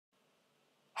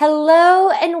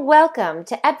Hello and welcome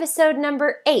to episode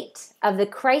number 8 of the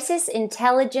Crisis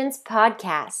Intelligence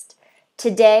Podcast.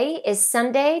 Today is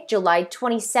Sunday, July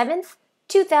 27th,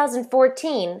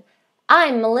 2014.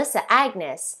 I'm Melissa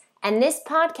Agnes, and this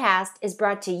podcast is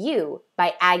brought to you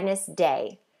by Agnes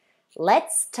Day.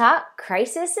 Let's talk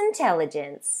crisis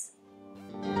intelligence.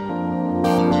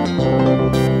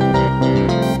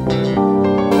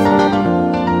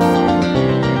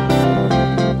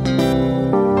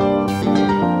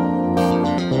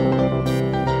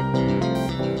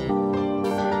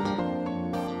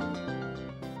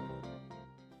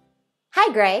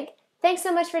 Hi, Greg. Thanks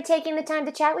so much for taking the time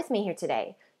to chat with me here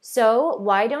today. So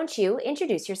why don't you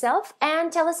introduce yourself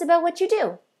and tell us about what you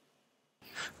do?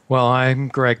 Well, I'm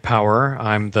Greg Power.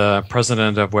 I'm the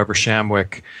president of Weber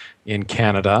Shandwick in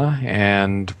Canada,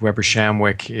 and Weber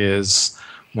Shandwick is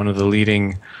one of the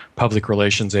leading public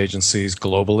relations agencies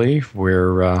globally.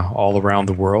 We're all around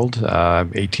the world,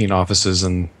 18 offices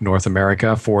in North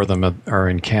America, 4 of them are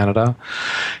in Canada.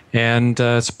 And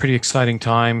it's a pretty exciting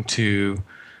time to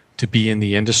be in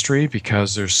the industry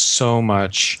because there's so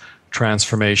much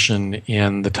transformation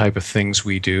in the type of things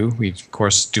we do. We, of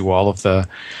course, do all of the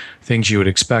things you would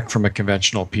expect from a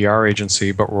conventional PR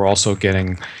agency, but we're also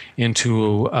getting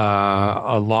into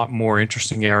a lot more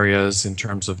interesting areas in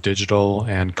terms of digital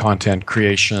and content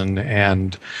creation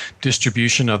and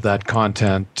distribution of that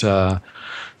content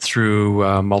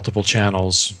through multiple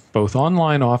channels, both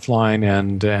online, offline,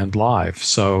 and live.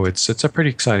 So it's a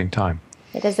pretty exciting time.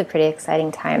 It is a pretty exciting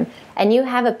time. And you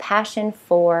have a passion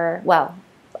for,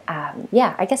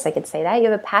 I guess I could say that.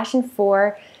 You have a passion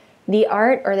for the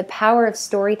art or the power of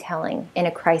storytelling in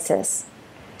a crisis.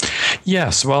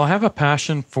 Yes. Well, I have a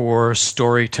passion for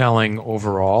storytelling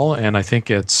overall, and I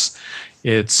think its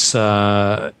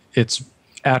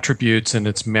attributes and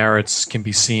its merits can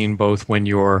be seen both when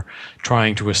you're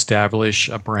trying to establish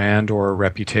a brand or a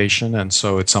reputation, and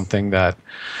so it's something that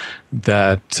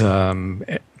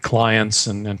clients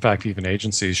and, in fact, even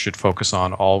agencies should focus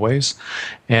on always.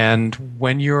 And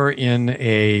when you're in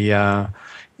a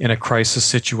crisis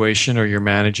situation or you're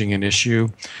managing an issue,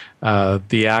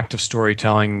 the act of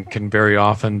storytelling can very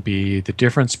often be the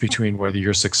difference between whether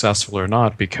you're successful or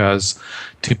not, because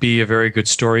to be a very good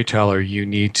storyteller, you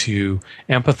need to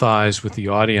empathize with the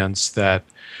audience that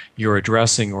you're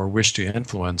addressing or wish to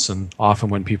influence. And often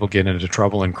when people get into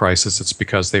trouble in crisis, it's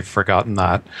because they've forgotten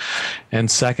that. And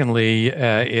secondly,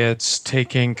 it's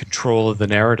taking control of the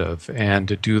narrative. And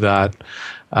to do that,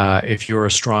 if you're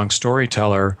a strong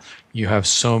storyteller, you have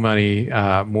so many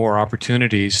more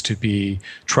opportunities to be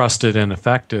trusted and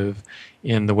effective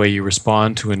in the way you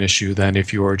respond to an issue than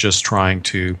if you're just trying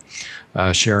to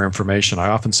share information. I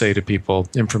often say to people,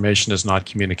 information is not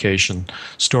communication,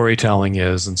 storytelling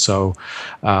is. And so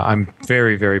I'm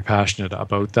very, very passionate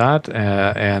about that.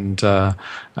 And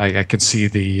I can see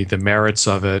the merits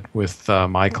of it with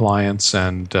my clients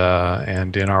and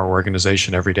in our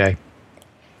organization every day.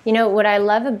 You know, what I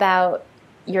love about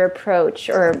your approach,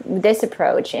 or this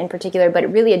approach in particular,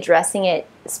 but really addressing it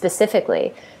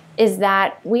specifically, is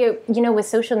that with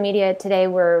social media today,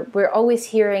 we're always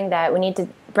hearing that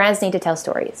brands need to tell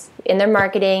stories in their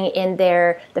marketing, in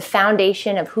the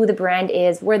foundation of who the brand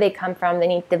is, where they come from. They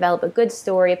need to develop a good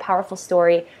story, a powerful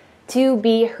story, to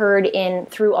be heard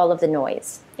through all of the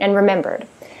noise and remembered.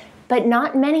 But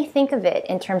not many think of it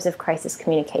in terms of crisis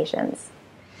communications.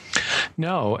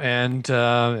 No, and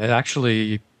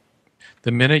actually,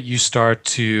 the minute you start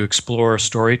to explore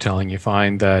storytelling, you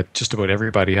find that just about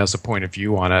everybody has a point of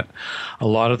view on it. A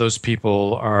lot of those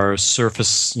people are sort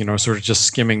of just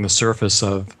skimming the surface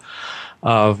of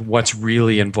what's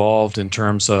really involved in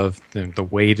terms of the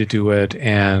way to do it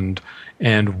and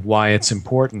why it's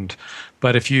important.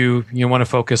 But if you want to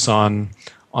focus on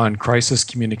crisis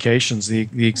communications,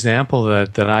 the example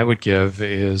that I would give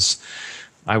is,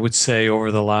 I would say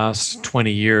over the last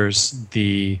 20 years,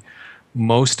 the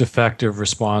most effective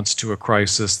response to a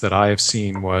crisis that I have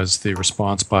seen was the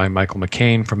response by Michael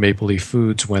McCain from Maple Leaf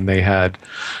Foods when they had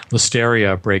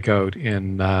listeria break out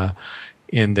in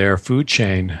their food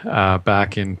chain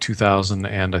back in 2000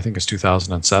 and I think it's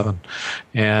 2007,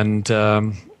 and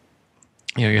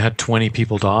you had 20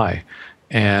 people die,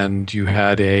 and you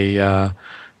had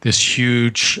this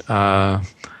huge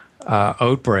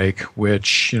outbreak,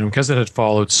 which because it had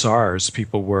followed SARS,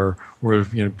 people were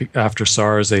after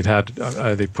SARS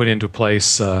they put into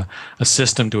place a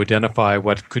system to identify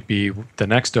what could be the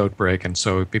next outbreak, and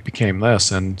so it became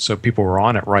this, and so people were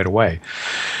on it right away.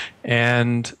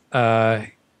 And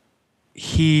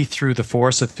he, through the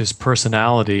force of his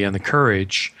personality and the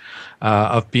courage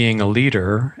of being a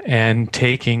leader and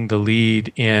taking the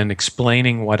lead in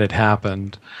explaining what had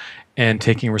happened and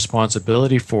taking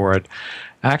responsibility for it,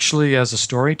 actually, as a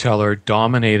storyteller,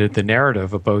 dominated the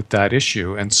narrative about that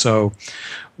issue. And so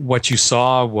what you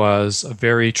saw was a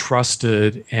very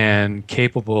trusted and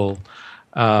capable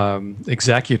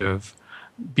executive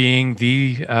being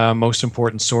the most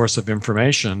important source of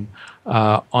information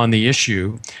on the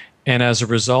issue. And as a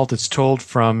result, it's told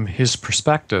from his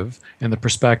perspective and the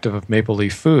perspective of Maple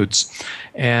Leaf Foods.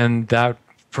 And that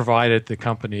provided the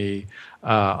company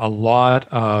a lot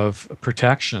of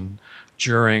protection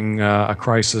during a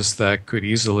crisis that could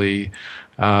easily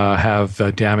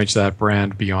have damaged that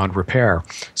brand beyond repair.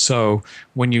 So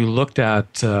when you looked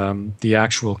at the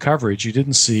actual coverage, you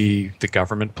didn't see the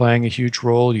government playing a huge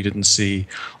role. You didn't see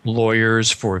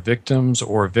lawyers for victims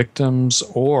or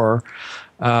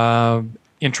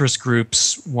interest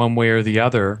groups one way or the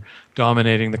other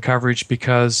dominating the coverage,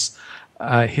 because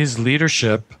his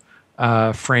leadership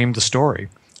framed the story.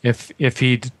 If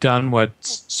he'd done what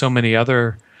so many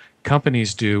other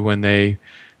companies do when they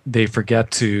forget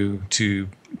to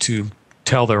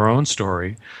tell their own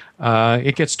story,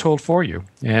 it gets told for you.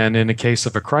 And in the case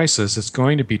of a crisis, it's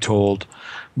going to be told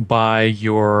by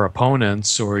your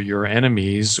opponents or your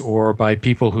enemies or by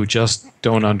people who just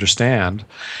don't understand.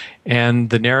 And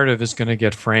the narrative is going to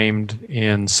get framed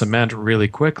in cement really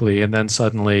quickly, and then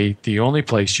suddenly the only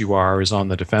place you are is on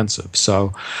the defensive.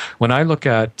 So when I look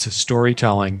at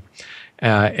storytelling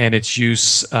and its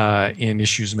use in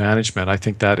issues management, I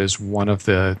think that is one of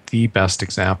the best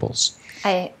examples.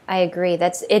 I agree.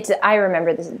 I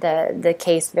remember the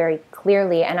case very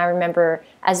clearly, and I remember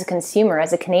as a consumer,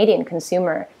 as a Canadian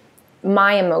consumer,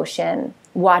 my emotion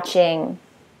watching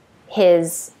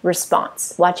his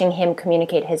response, watching him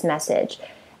communicate his message.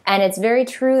 And it's very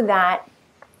true that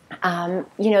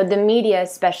the media,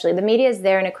 especially the media, is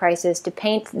there in a crisis to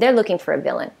paint. They're looking for a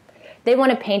villain. They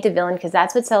want to paint a villain because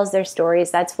that's what sells their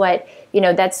stories. That's what,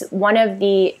 that's one of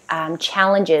the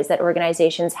challenges that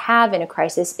organizations have in a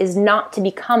crisis, is not to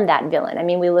become that villain. I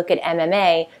mean, we look at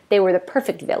MMA, they were the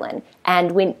perfect villain.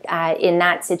 And in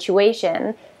that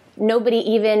situation, nobody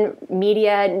even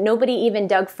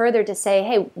dug further to say,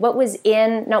 hey,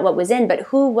 not what was in, but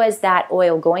who was that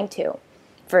oil going to,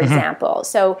 for example.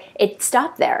 So it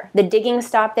stopped there. The digging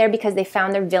stopped there because they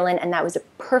found their villain, and that was a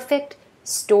perfect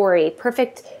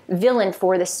villain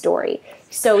for the story.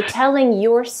 So telling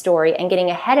your story and getting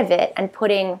ahead of it and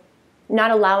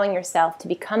not allowing yourself to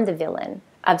become the villain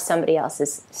of somebody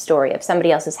else's story, of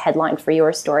somebody else's headline for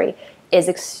your story, is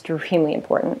extremely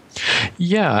important.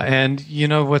 Yeah, and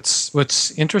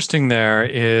what's interesting there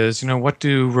is, what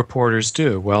do reporters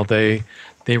do? Well, they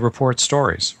report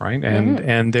stories, right?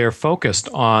 And they're focused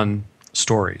on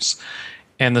stories.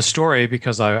 And the story,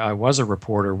 because I was a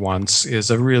reporter once, is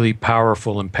a really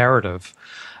powerful imperative.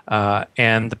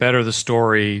 And the better the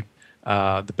story,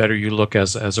 the better you look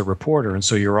as a reporter. And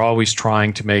so you're always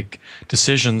trying to make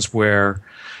decisions where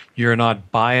you're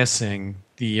not biasing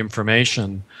the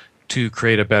information to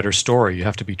create a better story. You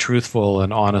have to be truthful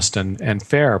and honest and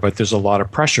fair, but there's a lot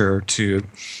of pressure to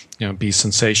be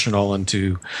sensational and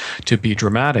to be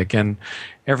dramatic. And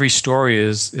every story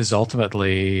is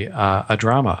ultimately a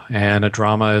drama, and a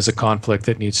drama is a conflict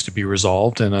that needs to be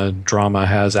resolved, and a drama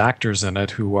has actors in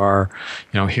it who are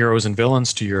heroes and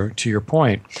villains, to your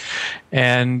point.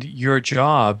 And your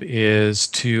job is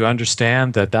to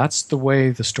understand that that's the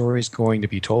way the story is going to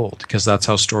be told, because that's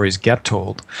how stories get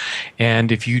told.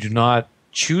 And if you do not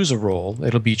choose a role,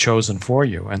 it'll be chosen for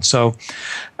you. And so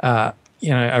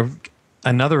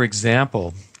another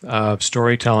example of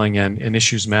storytelling and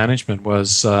issues management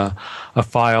was a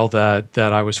file that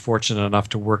I was fortunate enough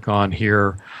to work on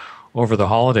here over the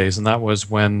holidays, and that was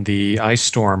when the ice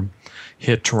storm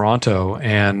hit Toronto,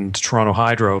 and Toronto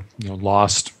Hydro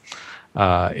lost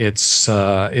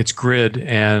its grid,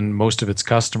 and most of its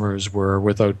customers were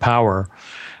without power.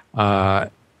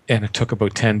 And it took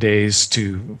about 10 days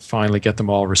to finally get them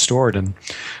all restored. And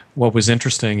what was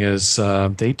interesting is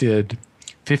they did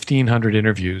 1,500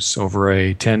 interviews over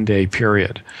a 10-day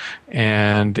period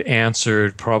and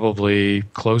answered probably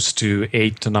close to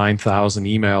 8,000 to 9,000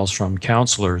 emails from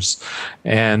counselors.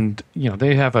 And,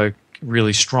 they have a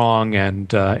really strong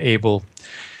and able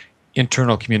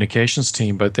internal communications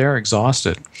team, but they're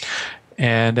exhausted.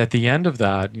 And at the end of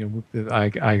that,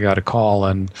 I got a call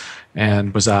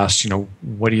and was asked,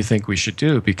 what do you think we should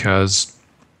do? Because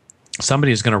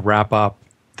somebody is going to wrap up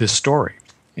this story.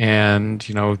 And,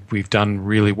 we've done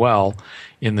really well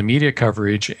in the media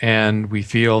coverage, and we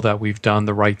feel that we've done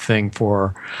the right thing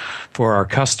for our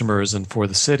customers and for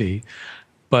the city.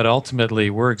 But ultimately,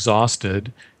 we're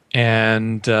exhausted,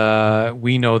 and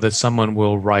we know that someone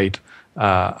will write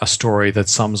a story that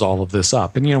sums all of this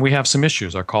up. And, we have some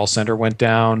issues. Our call center went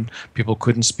down. People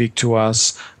couldn't speak to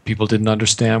us. People didn't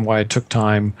understand why it took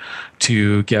time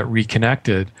to get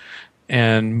reconnected.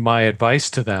 And my advice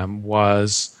to them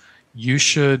was, you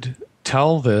should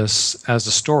tell this as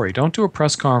a story. Don't do a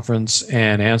press conference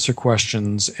and answer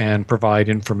questions and provide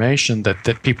information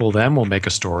that people then will make a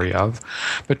story of,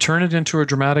 but turn it into a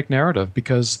dramatic narrative,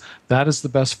 because that is the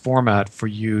best format for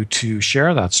you to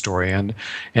share that story,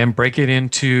 and break it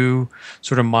into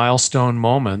sort of milestone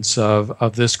moments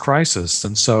of this crisis.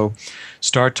 And so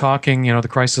start talking, the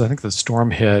crisis, I think the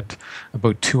storm hit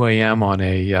about 2 a.m. on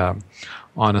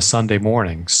a Sunday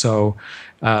morning. So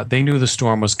they knew the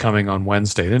storm was coming on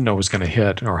Wednesday. They didn't know it was going to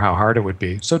hit or how hard it would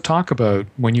be. So talk about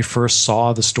when you first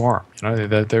saw the storm.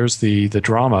 There's the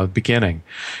drama beginning.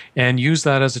 And use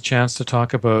that as a chance to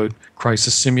talk about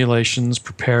crisis simulations,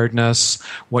 preparedness,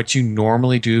 what you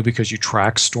normally do, because you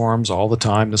track storms all the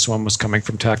time. This one was coming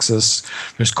from Texas.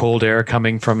 There's cold air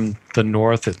coming from the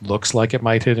north. It looks like it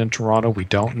might hit in Toronto. We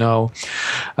don't know.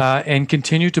 And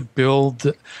continue to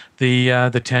build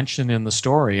the tension in the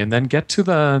story, and then get to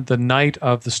the night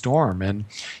of the storm. And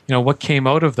what came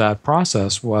out of that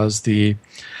process was the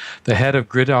head of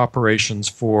grid operations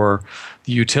for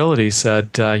the utility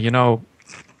said,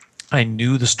 I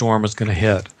knew the storm was going to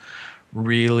hit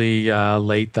really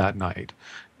late that night,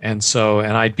 and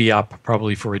I'd be up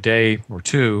probably for a day or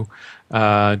two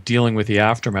dealing with the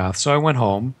aftermath. So I went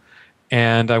home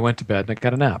and I went to bed and I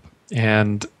got a nap.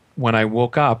 And when I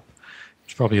woke up,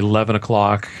 it's probably 11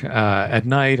 o'clock at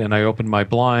night, and I opened my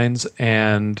blinds,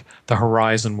 and the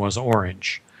horizon was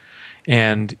orange.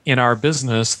 And in our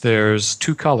business, there's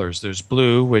two colors. There's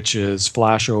blue, which is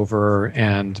flashover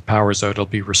and power's out, it'll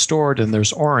be restored. And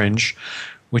there's orange,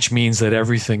 which means that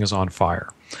everything is on fire.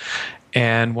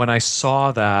 And when I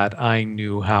saw that, I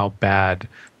knew how bad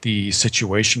the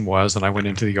situation was. And I went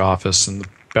into the office, and the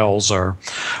bells are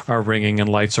ringing and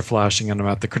lights are flashing, and I'm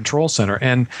at the control center.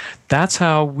 And that's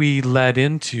how we led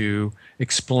into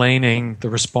explaining the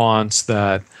response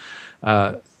that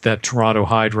Toronto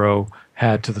Hydro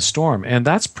had to the storm. And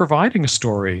that's providing a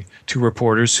story to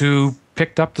reporters who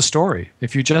picked up the story.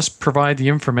 If you just provide the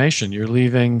information, you're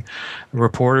leaving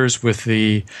reporters with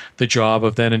the job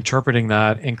of then interpreting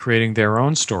that and creating their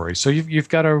own story. So you've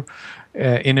got to,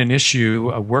 in an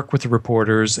issue, work with the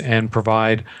reporters and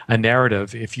provide a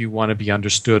narrative if you want to be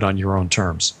understood on your own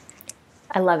terms.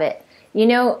 I love it.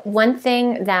 One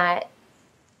thing that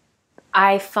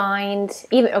I find,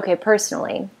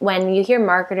 personally, when you hear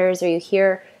marketers or you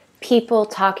hear people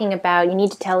talking about you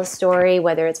need to tell a story,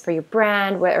 whether it's for your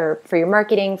brand or for your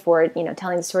marketing, for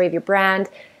telling the story of your brand,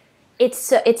 it's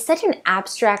such an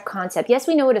abstract concept. Yes,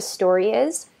 we know what a story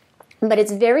is, but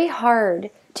it's very hard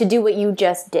to do what you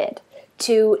just did,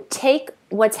 to take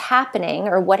what's happening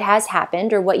or what has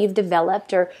happened or what you've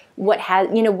developed or what has,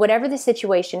 whatever the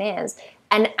situation is,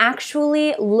 and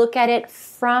actually look at it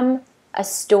from a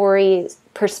story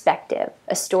perspective,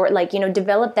 a story,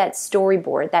 develop that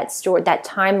storyboard, that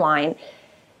timeline.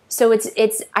 So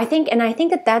I think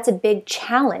that that's a big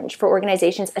challenge for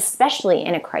organizations, especially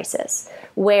in a crisis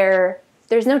where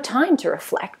there's no time to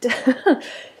reflect.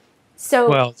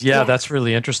 That's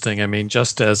really interesting. I mean,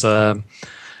 just as an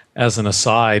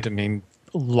aside,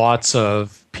 lots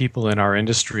of people in our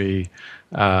industry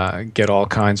get all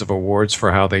kinds of awards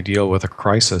for how they deal with a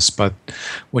crisis, but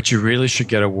what you really should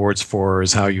get awards for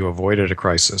is how you avoided a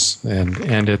crisis,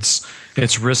 and it's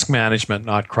risk management,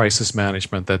 not crisis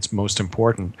management, that's most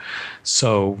important.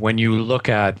 So when you look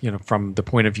at, from the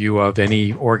point of view of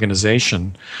any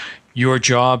organization, your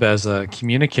job as a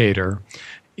communicator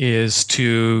is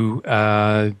to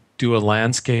do a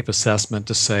landscape assessment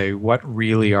to say what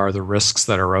really are the risks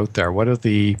that are out there. What are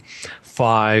the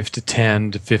 5 to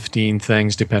 10 to 15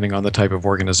 things, depending on the type of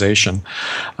organization.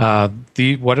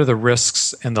 What are the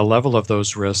risks and the level of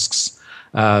those risks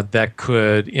that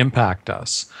could impact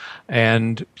us?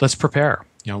 And let's prepare.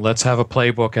 Let's have a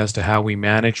playbook as to how we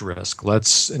manage risk.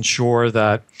 Let's ensure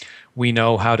that we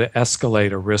know how to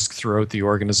escalate a risk throughout the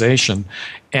organization,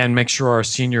 and make sure our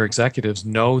senior executives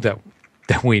know that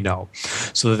we know,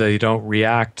 so that they don't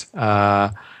react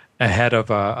ahead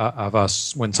of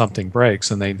us when something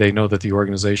breaks, and they know that the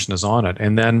organization is on it.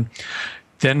 And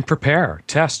then prepare,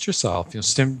 test yourself,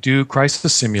 do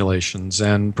crisis simulations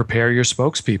and prepare your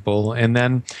spokespeople. And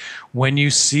then when you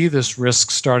see this risk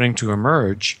starting to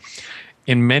emerge,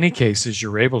 in many cases,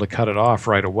 you're able to cut it off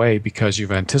right away because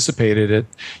you've anticipated it,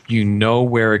 you know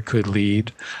where it could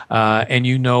lead, and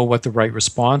you know what the right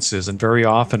response is. And very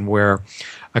often where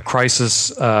a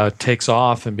crisis takes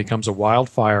off and becomes a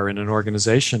wildfire in an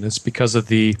organization, it's because of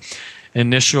the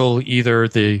initial either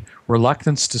the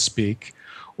reluctance to speak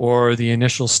or the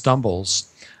initial stumbles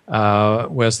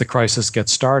as the crisis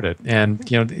gets started. And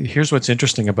here's what's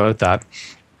interesting about that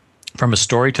from a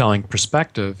storytelling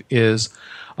perspective is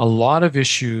a lot of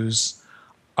issues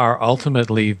are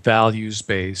ultimately values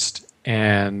based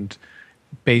and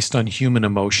based on human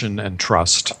emotion and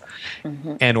trust.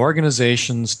 Mm-hmm. And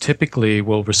organizations typically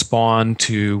will respond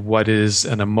to what is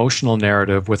an emotional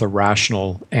narrative with a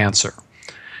rational answer.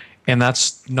 And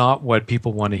that's not what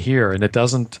people want to hear. And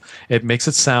it makes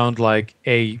it sound like,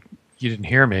 A, you didn't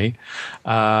hear me,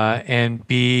 and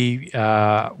B,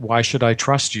 why should I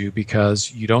trust you?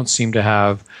 Because you don't seem to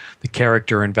have the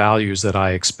character and values that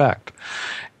I expect.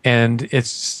 And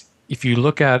if you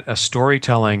look at a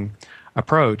storytelling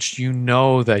approach, you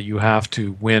know that you have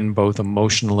to win both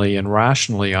emotionally and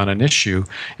rationally on an issue.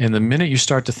 And the minute you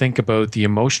start to think about the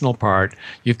emotional part,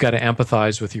 you've got to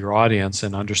empathize with your audience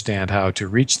and understand how to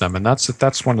reach them. And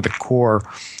that's one of the core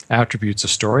attributes of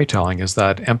storytelling, is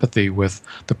that empathy with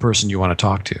the person you want to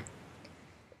talk to.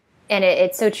 And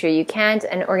it's so true. You can't,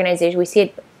 an organization, we see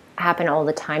it happen all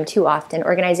the time too often.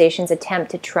 Organizations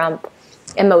attempt to trump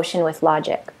emotion with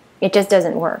logic. It just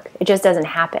doesn't work. It just doesn't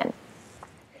happen.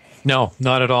 No,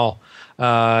 not at all.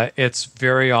 It's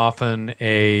very often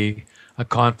a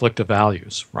conflict of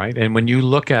values, right? And when you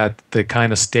look at the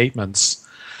kind of statements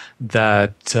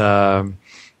that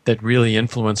that really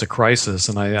influence a crisis,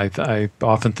 and I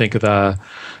often think of the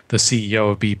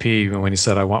CEO of BP when he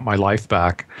said, "I want my life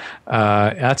back."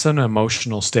 That's an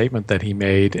emotional statement that he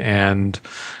made, and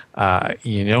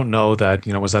you don't know that,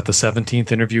 was that the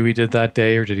 17th interview he did that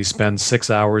day, or did he spend 6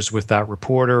 hours with that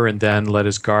reporter and then let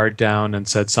his guard down and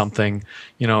said something,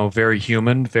 very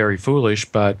human, very foolish,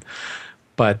 but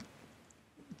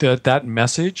that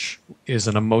message is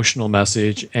an emotional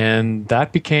message, and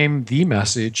that became the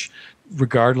message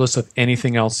regardless of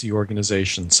anything else the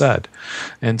organization said.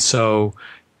 And so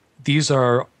these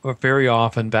are very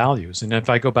often values. And if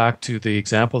I go back to the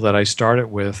example that I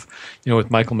started with, with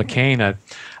Michael McCain, at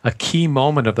a key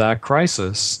moment of that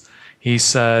crisis, he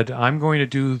said, "I'm going to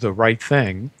do the right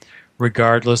thing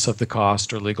regardless of the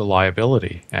cost or legal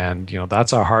liability." And,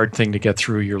 that's a hard thing to get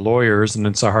through your lawyers, and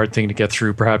it's a hard thing to get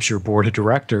through perhaps your board of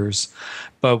directors.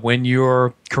 But when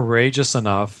you're courageous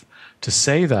enough to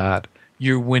say that,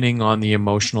 you're winning on the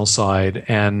emotional side,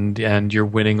 and you're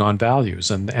winning on values.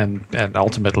 And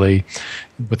ultimately,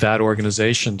 with that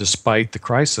organization, despite the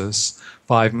crisis,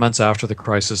 5 months after the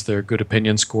crisis, their good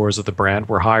opinion scores of the brand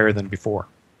were higher than before.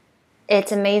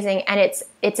 It's amazing. And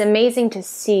it's amazing to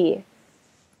see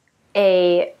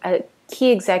a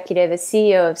key executive, a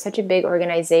CEO of such a big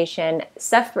organization,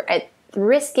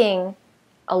 risking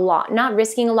a lot. Not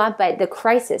risking a lot, but the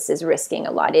crisis is risking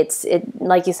a lot. It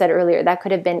like you said earlier, that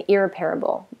could have been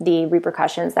irreparable, the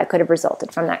repercussions that could have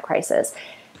resulted from that crisis.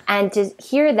 And to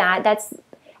hear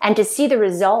and to see the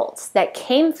results that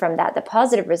came from that, the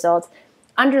positive results,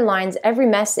 underlines every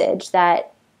message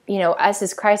that, us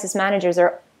as crisis managers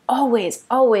are always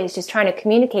just trying to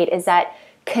communicate, is that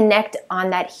connect on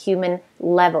that human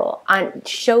level,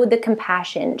 show the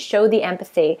compassion, show the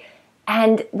empathy.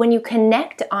 And when you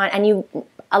connect on, and you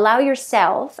allow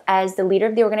yourself as the leader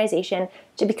of the organization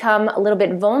to become a little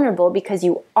bit vulnerable, because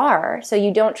you are, so you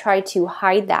don't try to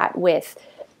hide that with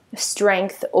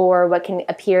strength or what can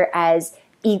appear as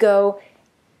ego,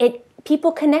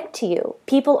 people connect to you.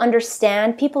 People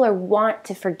understand. People want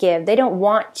to forgive. They don't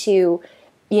want to,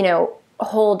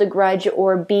 hold a grudge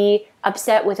or be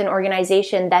upset with an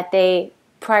organization that they,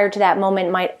 prior to that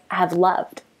moment, might have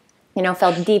loved,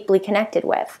 felt deeply connected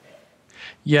with.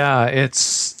 Yeah,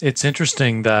 it's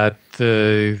interesting that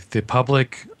the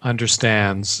public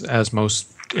understands, as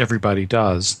most everybody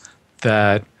does,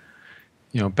 that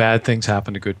bad things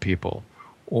happen to good people,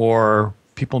 or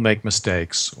people make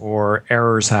mistakes, or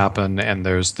errors happen, and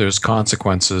there's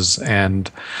consequences. And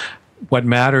what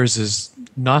matters is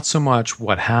not so much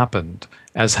what happened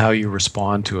as how you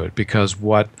respond to it, because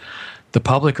what the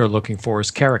public are looking for is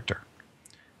character.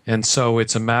 And so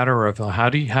it's a matter of how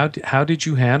did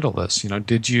you handle this?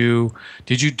 Did you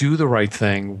do the right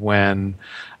thing when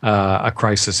a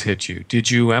crisis hit you?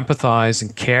 Did you empathize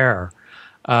and care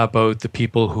about the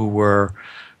people who were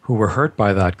hurt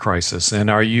by that crisis? And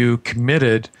are you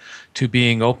committed to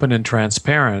being open and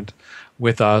transparent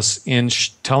with us in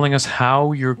telling us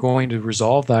how you're going to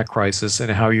resolve that crisis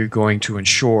and how you're going to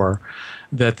ensure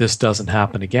that this doesn't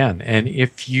happen again? And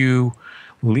if you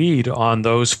lead on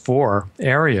those 4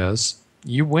 areas,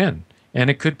 you win.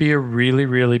 And it could be a really,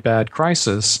 really bad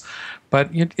crisis, but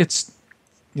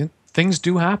things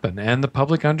do happen, and the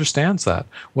public understands that.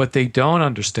 What they don't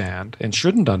understand and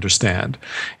shouldn't understand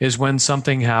is when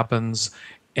something happens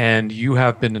and you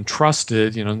have been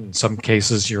entrusted, in some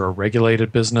cases you're a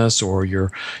regulated business or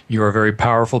you're a very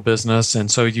powerful business,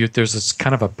 and so there's this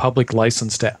kind of a public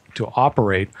license to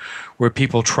operate where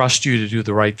people trust you to do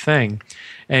the right thing,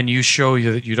 and you show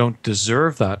you that you don't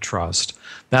deserve that trust.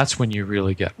 That's when you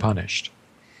really get punished.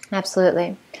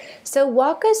 Absolutely. So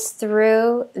walk us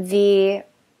through the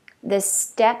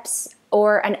steps,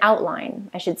 or an outline,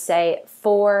 I should say,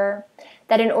 for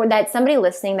that, that somebody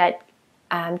listening that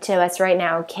to us right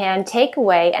now can take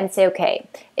away and say, okay,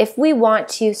 if we want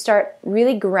to start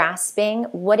really grasping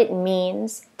what it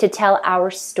means to tell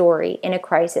our story in a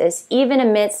crisis, even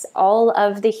amidst all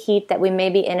of the heat that we may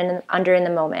be under in the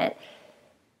moment,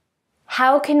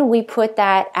 how can we put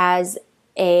that as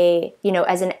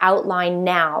as an outline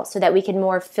now, so that we can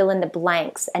more fill in the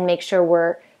blanks and make sure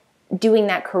we're doing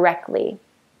that correctly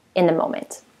in the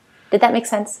moment? Did that make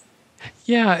sense?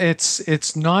 Yeah,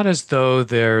 it's not as though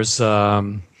there's a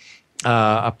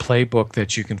playbook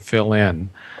that you can fill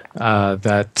in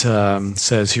that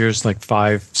says here's like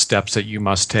 5 steps that you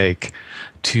must take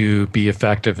to be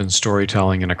effective in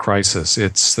storytelling in a crisis.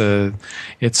 It's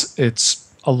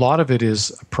a lot of it is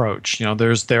approach.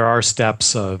 There are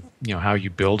steps of how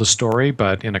you build a story,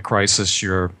 but in a crisis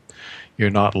you're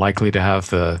not likely to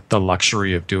have the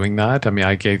luxury of doing that. I mean,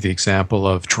 I gave the example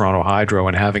of Toronto Hydro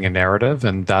and having a narrative,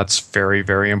 and that's very,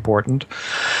 very important.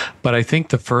 But I think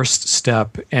the first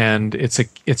step, and it's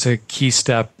a key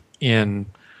step in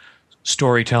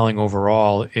storytelling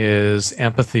overall, is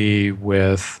empathy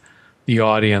with the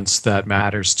audience that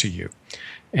matters to you.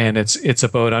 And it's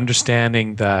about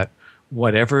understanding that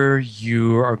whatever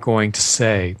you are going to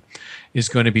say is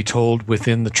going to be told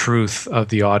within the truth of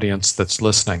the audience that's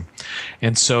listening.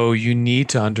 And so you need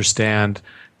to understand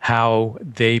how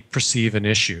they perceive an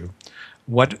issue,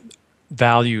 what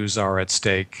values are at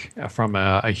stake from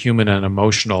a human and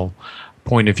emotional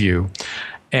point of view,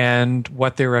 and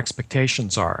what their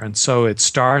expectations are. And so it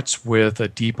starts with a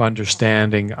deep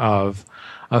understanding of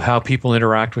how people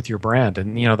interact with your brand.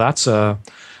 And that's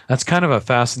kind of a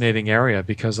fascinating area,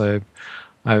 because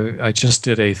I just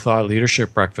did a thought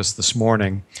leadership breakfast this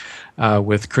morning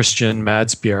with Christian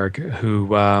Madsbjerg,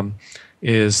 who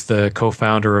is the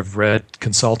co-founder of Red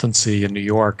Consultancy in New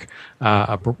York.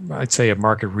 I'd say a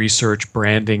market research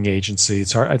branding agency.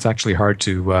 It's actually hard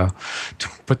to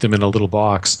put them in a little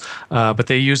box, but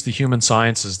they use the human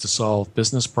sciences to solve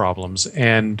business problems.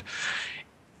 And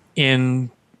in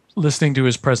listening to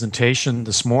his presentation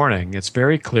this morning, it's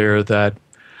very clear that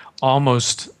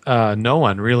almost no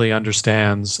one really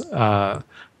understands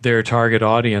their target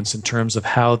audience in terms of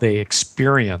how they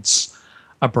experience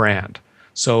a brand.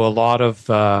 So a lot of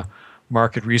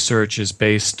market research is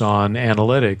based on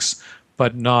analytics,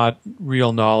 but not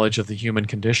real knowledge of the human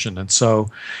condition. And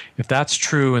so if that's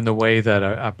true in the way that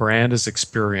a brand is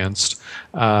experienced,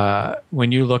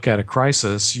 when you look at a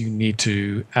crisis, you need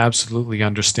to absolutely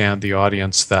understand the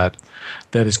audience that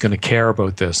is going to care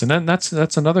about this. And then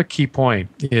that's another key point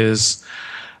is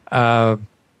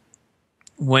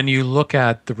when you look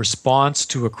at the response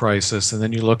to a crisis, and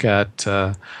then you look at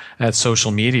social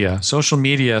media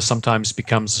sometimes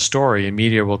becomes a story, and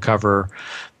media will cover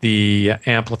the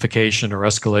amplification or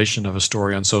escalation of a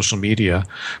story on social media.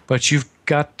 But you've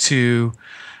got to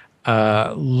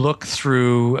look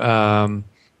through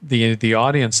the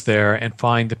audience there and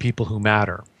find the people who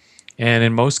matter. And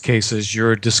in most cases,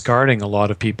 you're discarding a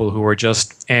lot of people who are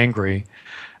just angry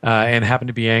and happen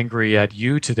to be angry at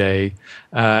you today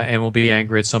and will be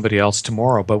angry at somebody else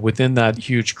tomorrow. But within that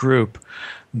huge group,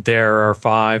 there are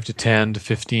 5 to 10 to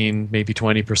 15, maybe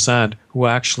 20% who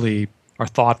actually are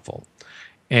thoughtful.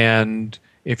 And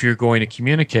if you're going to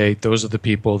communicate, those are the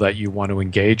people that you want to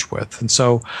engage with. And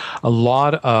so a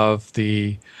lot of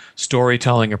the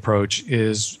storytelling approach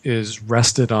is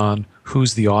rested on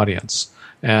who's the audience.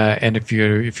 And if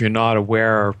you're not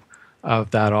aware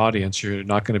of that audience, you're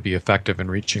not going to be effective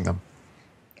in reaching them.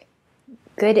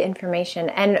 Good information.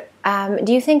 And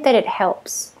do you think that it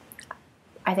helps?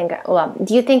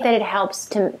 Do you think that it helps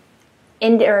to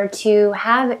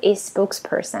have a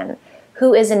spokesperson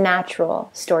who is a natural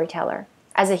storyteller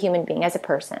as a human being, as a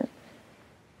person?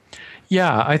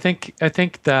 Yeah, I think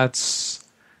that's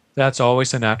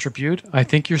always an attribute. I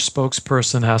think your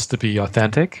spokesperson has to be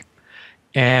authentic,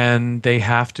 and they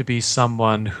have to be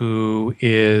someone who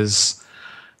is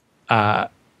the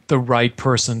right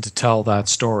person to tell that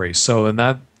story. So, and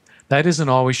that isn't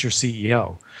always your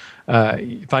CEO.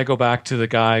 If I go back to the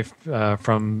guy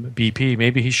from BP,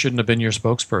 maybe he shouldn't have been your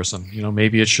spokesperson.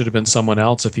 Maybe it should have been someone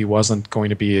else if he wasn't going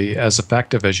to be as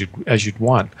effective as you'd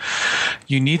want.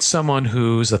 You need someone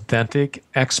who's authentic,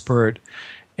 expert,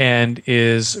 and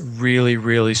is really,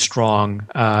 really strong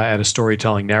at a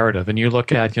storytelling narrative. And you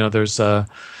look at, there's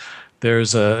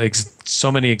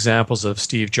so many examples of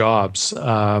Steve Jobs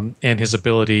and his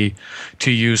ability to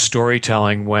use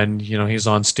storytelling when he's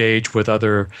on stage with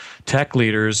other tech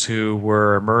leaders who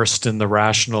were immersed in the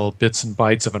rational bits and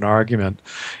bytes of an argument,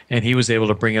 and he was able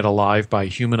to bring it alive by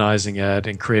humanizing it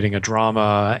and creating a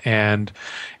drama and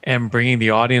bringing the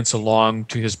audience along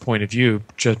to his point of view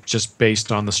just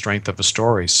based on the strength of a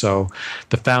story. So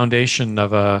the foundation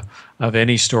of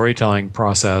any storytelling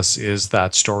process is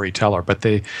that storyteller. But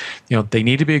they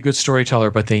need to be a good storyteller,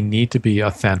 but they need to be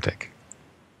authentic.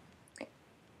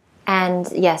 And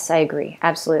yes, I agree.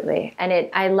 Absolutely. And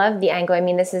I love the angle. I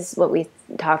mean, this is what we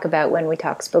talk about when we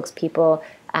talk spokespeople,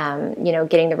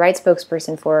 getting the right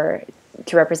spokesperson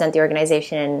to represent the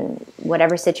organization in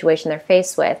whatever situation they're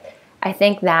faced with. I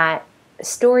think that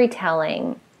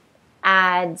storytelling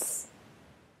adds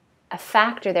a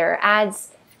factor there,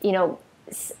 adds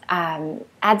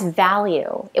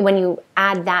value when you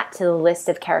add that to the list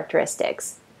of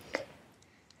characteristics.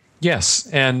 Yes,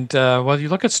 and you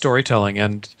look at storytelling,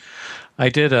 and I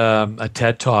did a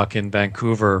TED Talk in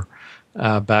Vancouver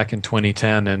back in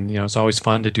 2010, and it's always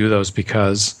fun to do those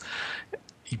because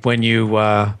when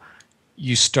you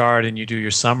start and you do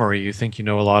your summary, you think you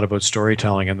know a lot about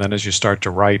storytelling, and then as you start to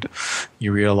write,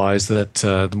 you realize that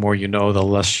the more you know, the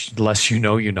less you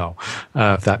know,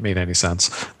 if that made any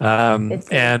sense.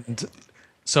 And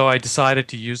so I decided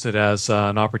to use it as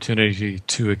an opportunity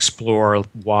to explore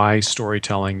why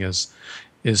storytelling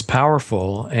is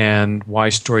powerful and why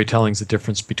storytelling is the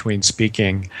difference between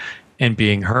speaking and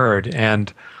being heard.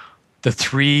 And the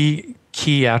three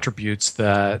key attributes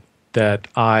that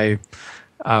I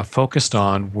focused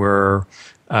on were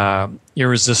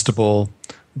irresistible,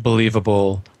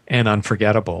 believable, and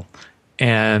unforgettable.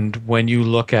 And when you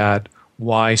look at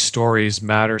why stories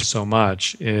matter so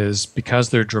much is because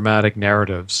they're dramatic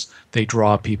narratives. They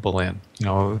draw people in.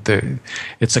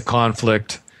 It's a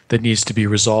conflict that needs to be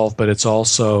resolved, but it's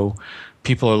also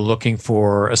people are looking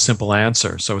for a simple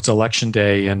answer. So it's election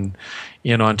day in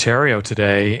Ontario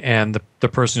today, and the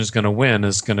person who's going to win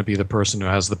is going to be the person who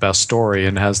has the best story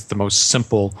and has the most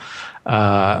simple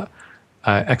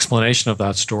explanation of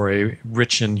that story,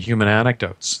 rich in human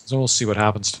anecdotes. So we'll see what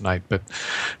happens tonight.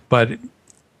 But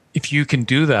if you can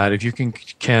do that, if you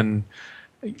can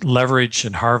leverage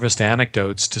and harvest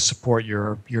anecdotes to support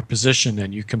your position,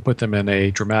 and you can put them in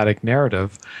a dramatic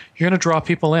narrative, you're going to draw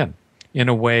people in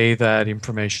a way that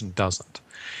information doesn't.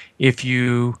 If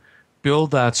you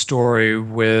build that story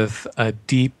with a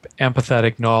deep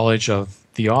empathetic knowledge of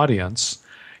the audience,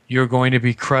 you're going to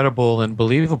be credible and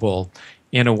believable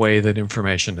in a way that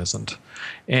information isn't.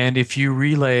 And if you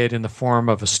relay it in the form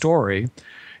of a story,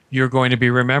 you're going to be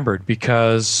remembered,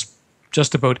 because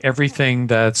just about everything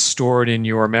that's stored in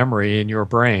your memory, in your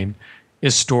brain,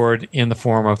 is stored in the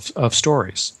form of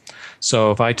stories.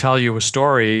 So if I tell you a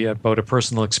story about a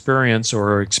personal experience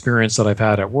or experience that I've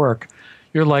had at work,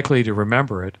 you're likely to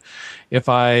remember it. If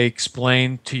I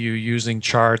explain to you using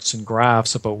charts and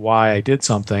graphs about why I did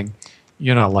something,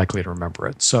 you're not likely to remember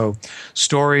it. So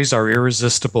stories are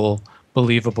irresistible,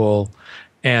 believable,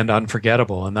 and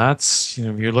unforgettable. And that's,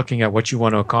 you're looking at what you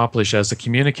want to accomplish as a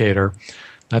communicator,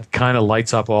 that kind of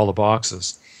lights up all the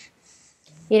boxes.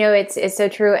 It's so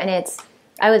true. And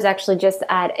I was actually just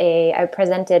I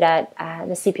presented at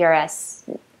the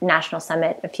CPRS National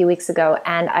Summit a few weeks ago,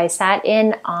 and I sat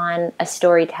in on a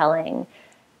storytelling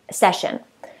session.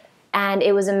 And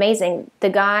it was amazing. The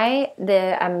guy,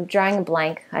 I'm drawing a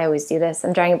blank. I always do this.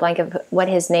 I'm drawing a blank of what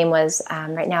his name was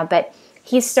right now. But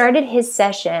he started his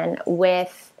session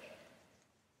with,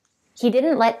 he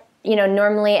didn't let,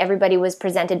 normally everybody was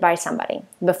presented by somebody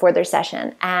before their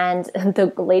session. And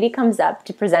the lady comes up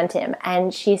to present him,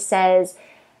 and she says,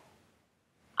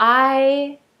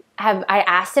 I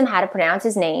asked him how to pronounce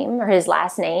his name or his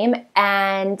last name,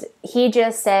 and he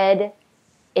just said,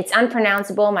 it's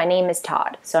unpronounceable. My name is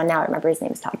Todd. So now I remember his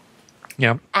name is Todd.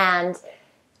 Yeah. And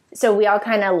so we all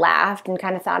kind of laughed and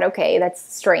kind of thought, okay, that's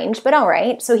strange, but all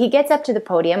right. So he gets up to the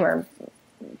podium,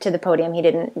 He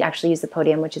didn't actually use the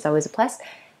podium, which is always a plus.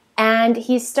 And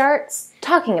he starts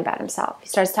talking about himself. He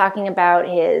starts talking about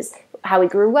how he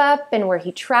grew up and where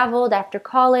he traveled after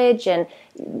college, and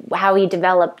how he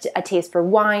developed a taste for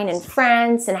wine in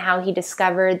France, and how he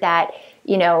discovered that,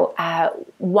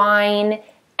 wine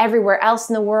everywhere else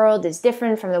in the world is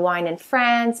different from the wine in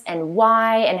France, and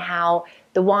why, and how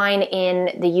the wine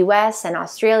in the US and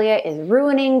Australia is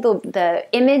ruining the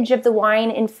image of the wine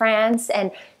in France.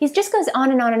 And he just goes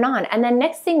on and on and on. And then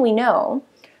next thing we know,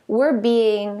 we're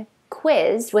being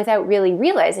quizzed without really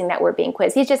realizing that we're being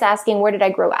quizzed. He's just asking, where did I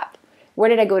grow up? Where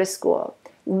did I go to school?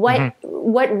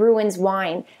 What ruins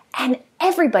wine? And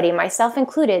everybody, myself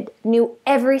included, knew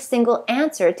every single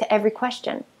answer to every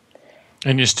question.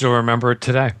 And you still remember it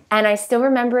today. And I still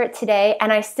remember it today,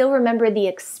 and I still remember the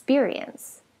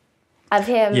experience of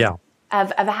him,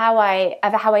 of how I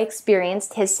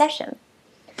experienced his session.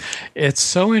 It's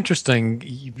so interesting.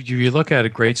 You look at a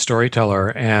great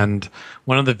storyteller, and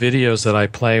one of the videos that I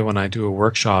play when I do a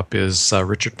workshop is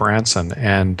Richard Branson,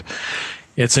 and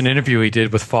it's an interview he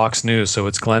did with Fox News. So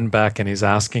it's Glenn Beck, and he's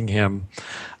asking him,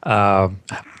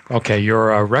 okay,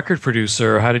 you're a record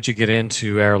producer. How did you get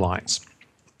into airlines?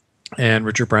 And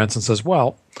Richard Branson says,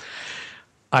 well,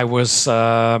 I was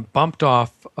bumped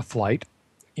off a flight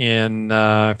in,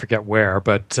 I forget where,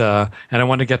 but and I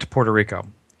wanted to get to Puerto Rico.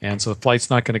 And so the flight's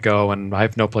not going to go, and I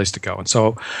have no place to go. And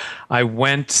so I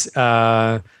went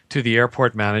to the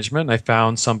airport management, and I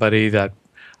found somebody that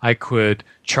I could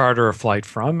charter a flight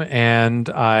from, and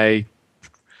I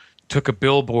took a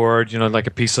billboard, like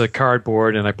a piece of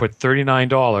cardboard, and I put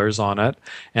 $39 on it,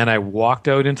 and I walked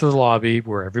out into the lobby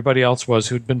where everybody else was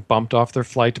who'd been bumped off their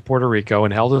flight to Puerto Rico,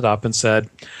 and held it up and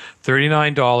said,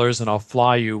 $39 and I'll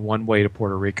fly you one way to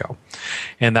Puerto Rico.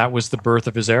 And that was the birth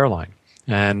of his airline.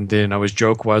 And his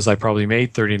joke was I probably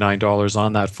made $39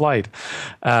 on that flight.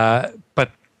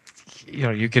 But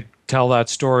you could tell that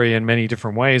story in many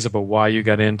different ways about why you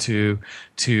got into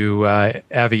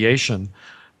aviation.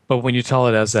 But when you tell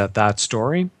it as that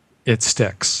story, it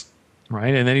sticks,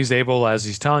 right? And then he's able, as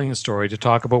he's telling the story, to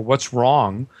talk about what's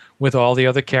wrong with all the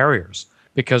other carriers.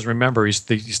 Because remember,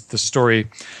 the story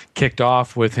kicked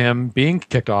off with him being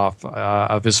kicked off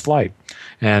of his flight.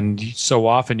 And so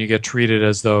often you get treated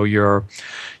as though you're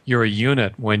a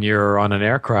unit when you're on an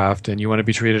aircraft, and you want to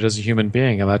be treated as a human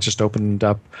being. And that just opened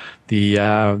up the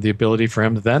ability for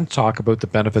him to then talk about the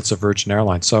benefits of Virgin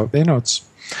Airlines. So it's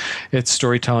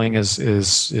storytelling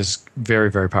is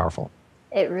very, very powerful.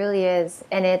 It really is.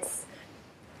 And it's,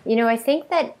 I think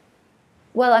that,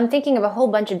 well, I'm thinking of a whole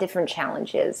bunch of different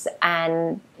challenges,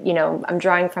 and, I'm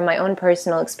drawing from my own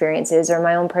personal experiences or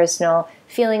my own personal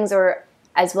feelings, or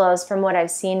as well as from what I've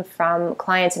seen from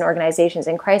clients and organizations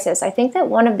in crisis. I think that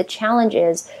one of the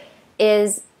challenges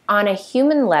is on a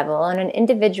human level, on an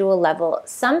individual level.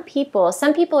 Some people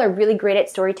are really great at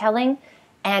storytelling,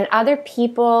 and other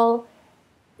people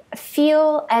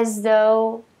feel as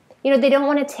though, they don't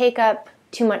want to take up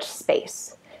too much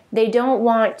space. They don't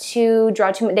want to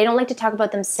draw too much. They don't like to talk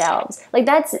about themselves. Like,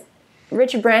 that's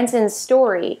Richard Branson's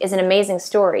story is an amazing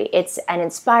story. It's an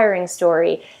inspiring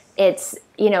story. It's,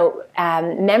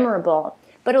 memorable.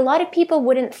 But a lot of people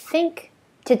wouldn't think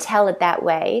to tell it that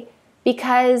way,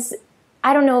 because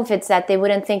I don't know if it's that they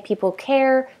wouldn't think people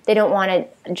care. They don't want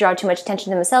to draw too much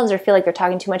attention to themselves, or feel like they're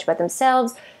talking too much about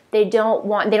themselves. They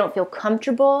don't feel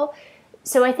comfortable.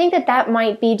 So I think that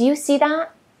might be, do you see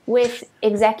that with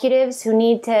executives who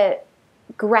need to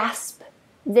grasp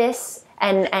this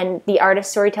and the art of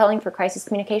storytelling for crisis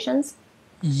communications?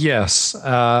 Yes,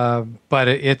 but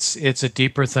it's a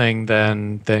deeper thing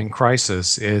than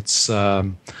crisis. It's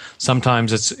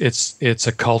sometimes it's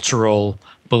a cultural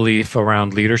belief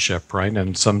around leadership, right?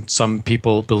 And some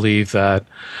people believe that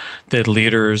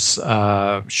leaders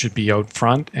should be out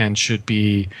front and should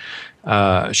be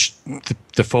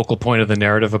the focal point of the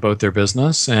narrative about their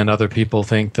business, and other people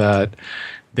think that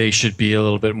they should be a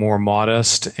little bit more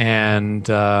modest and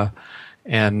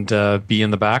be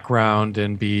in the background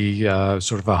and be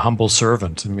sort of a humble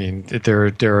servant. I mean, there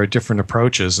are different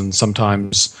approaches, and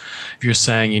sometimes if you're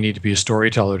saying you need to be a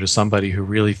storyteller to somebody who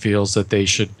really feels that they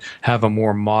should have a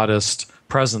more modest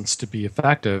presence to be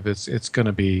effective, it's going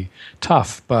to be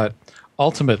tough. But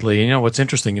ultimately, what's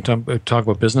interesting, you talk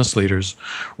about business leaders.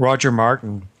 Roger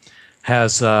Martin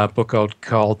has a book out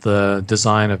called The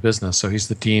Design of Business. So he's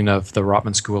the dean of the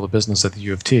Rotman School of Business at the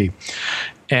U of T.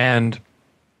 And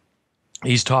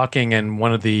he's talking in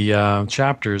one of the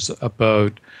chapters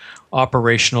about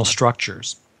operational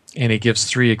structures. And he gives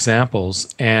 3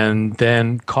 examples, and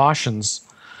then cautions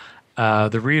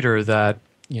the reader that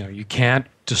you can't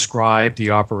describe the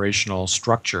operational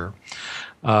structure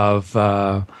of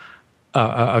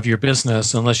your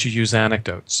business unless you use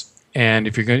anecdotes. And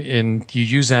if you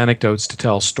use anecdotes to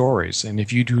tell stories, and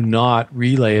if you do not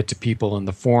relay it to people in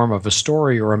the form of a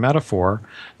story or a metaphor,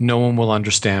 no one will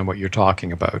understand what you're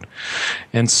talking about.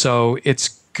 And so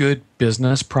it's good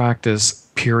business practice,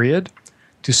 period,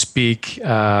 to speak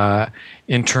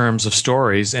in terms of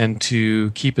stories and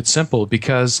to keep it simple,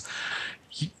 because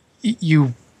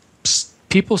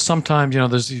people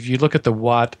sometimes, if you look at the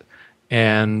what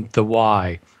and the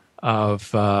why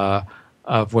of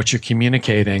what you're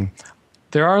communicating,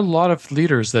 there are a lot of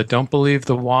leaders that don't believe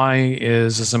the why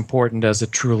is as important as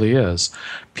it truly is.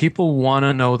 People want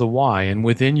to know the why, and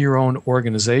within your own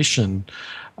organization,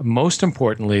 most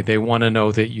importantly, they want to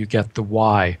know that you get the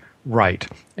why right.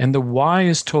 And the why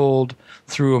is told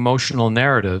through emotional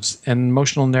narratives, and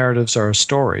emotional narratives are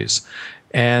stories.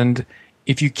 And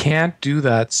if you can't do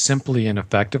that simply and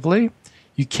effectively,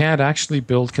 you can't actually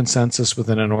build consensus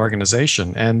within an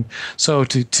organization. And so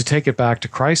to take it back to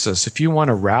crisis, if you want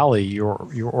to rally your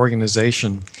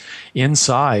organization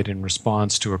inside in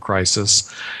response to a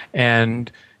crisis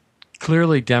and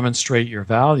clearly demonstrate your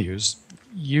values,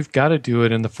 you've got to do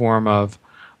it in the form of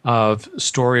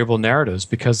storyable narratives,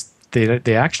 because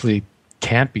they actually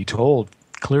can't be told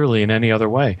clearly in any other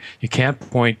way. You can't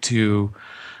point to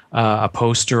a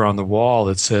poster on the wall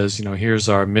that says, here's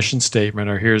our mission statement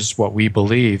or here's what we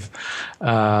believe.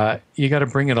 You got to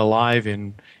bring it alive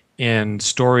in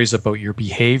stories about your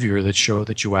behavior that show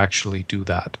that you actually do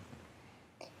that.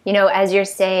 As you're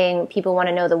saying, people want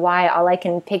to know the why. All I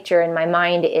can picture in my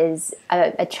mind is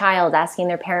a child asking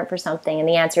their parent for something, and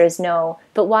the answer is no.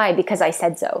 But why? Because I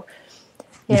said so.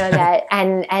 That,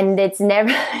 and it's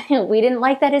never. We didn't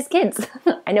like that as kids.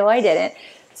 I know I didn't.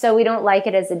 So we don't like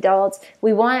it as adults.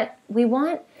 We want.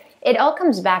 It all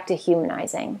comes back to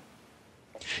humanizing.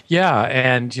 Yeah,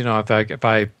 and if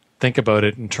I think about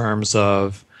it in terms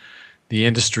of the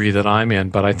industry that I'm in,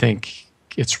 but I think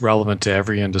it's relevant to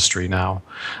every industry now.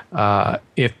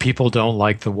 If people don't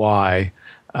like the why,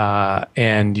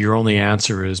 and your only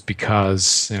answer is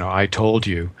because I told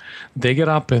you, they get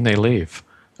up and they leave.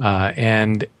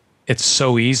 And it's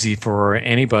so easy for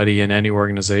anybody in any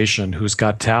organization who's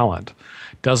got talent.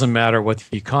 Doesn't matter what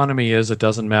the economy is. It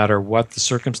doesn't matter what the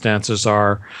circumstances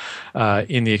are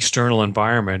in the external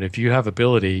environment. If you have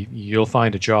ability, you'll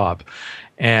find a job.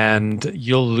 And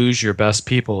you'll lose your best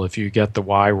people if you get the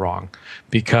why wrong,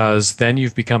 because then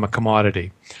you've become a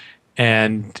commodity.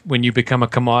 And when you become a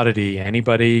commodity,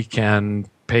 anybody can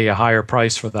pay a higher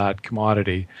price for that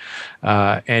commodity,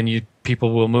 and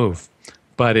people will move.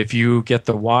 But if you get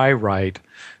the why right,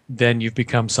 then you've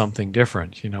become something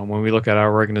different. When we look at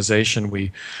our organization,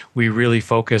 we really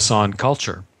focus on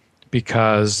culture,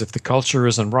 because if the culture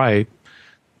isn't right,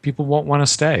 people won't want to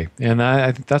stay. And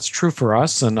I think that's true for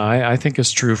us, and I think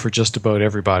it's true for just about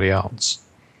everybody else.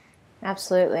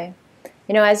 Absolutely.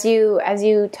 As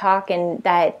you talk, and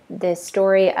that the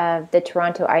story of the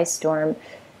Toronto ice storm,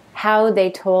 how they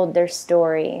told their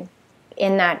story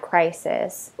in that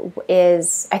crisis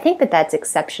is, I think that's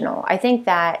exceptional. I think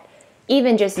that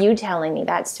even just you telling me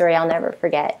that story, I'll never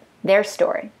forget their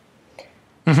story.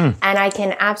 Mm-hmm. And I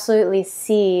can absolutely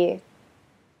see,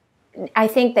 I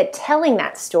think that telling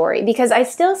that story, because I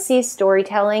still see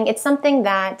storytelling, it's something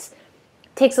that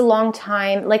takes a long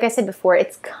time. Like I said before,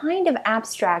 it's kind of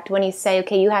abstract when you say,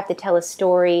 okay, you have to tell a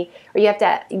story, or you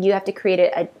have to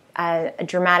create a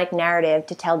dramatic narrative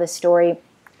to tell this story,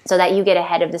 so that you get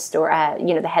ahead of the story,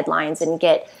 the headlines, and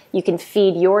you can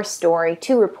feed your story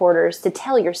to reporters to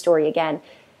tell your story again.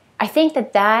 I think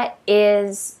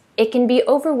it can be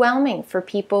overwhelming for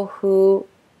people who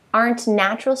aren't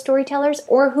natural storytellers,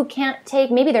 or who can't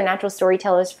maybe they're natural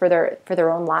storytellers for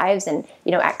their own lives, and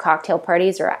at cocktail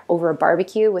parties or over a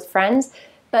barbecue with friends.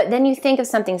 But then you think of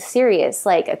something serious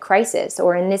like a crisis,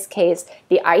 or in this case,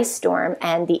 the ice storm,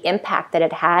 and the impact that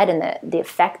it had, and the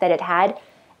effect that it had.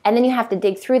 And then you have to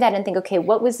dig through that and think, okay,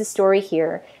 what was the story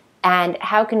here? And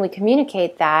how can we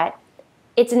communicate that?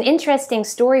 It's an interesting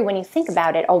story when you think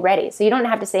about it already. So you don't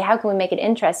have to say, how can we make it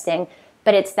interesting?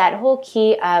 But it's that whole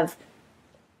key of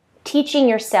teaching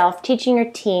yourself, teaching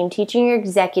your team, teaching your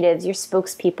executives, your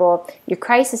spokespeople, your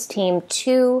crisis team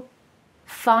to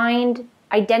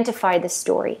identify the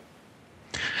story.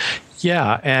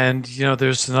 Yeah, and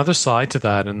there's another side to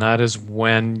that, and that is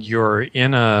when you're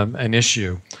in an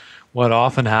issue, what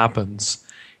often happens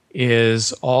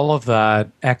is all of that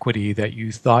equity that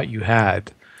you thought you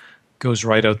had goes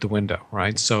right out the window,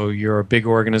 right? So you're a big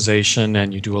organization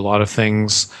and you do a lot of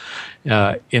things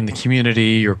in the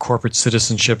community. Your corporate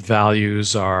citizenship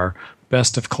values are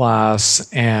best of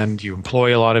class, and you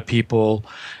employ a lot of people.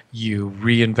 You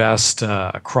reinvest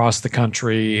across the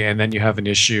country, and then you have an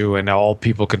issue, and all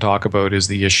people can talk about is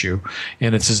the issue.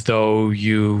 And it's as though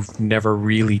you've never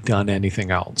really done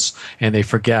anything else, and they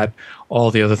forget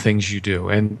all the other things you do.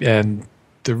 And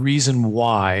the reason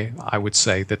why I would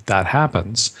say that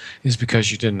happens is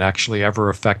because you didn't actually ever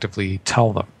effectively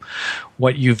tell them.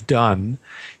 What you've done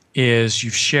is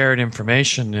you've shared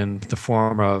information in the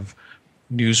form of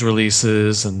news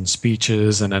releases and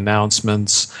speeches and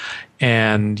announcements,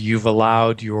 and you've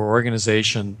allowed your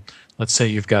organization, let's say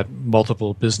you've got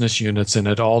multiple business units in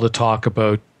it, all to talk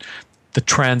about the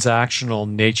transactional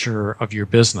nature of your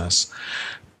business.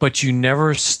 But you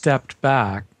never stepped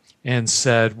back and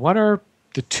said, what are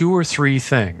the 2 or 3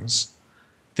 things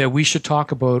that we should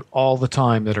talk about all the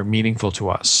time that are meaningful to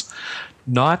us?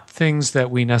 Not things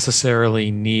that we necessarily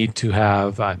need to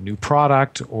have a new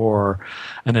product or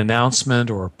an announcement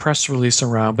or a press release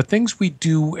around, but things we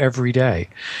do every day.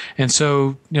 And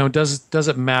so, does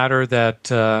it matter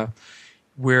that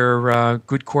we're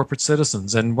good corporate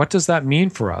citizens? And what does that mean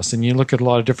for us? And you look at a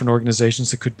lot of different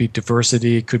organizations. It could be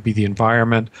diversity, it could be the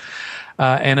environment.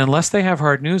 And unless they have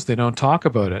hard news, they don't talk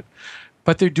about it.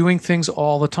 But they're doing things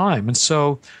all the time. And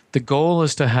so the goal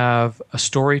is to have a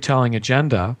storytelling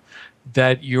agenda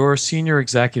that your senior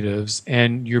executives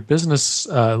and your business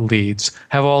leads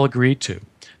have all agreed to,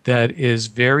 that is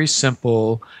very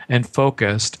simple and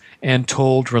focused and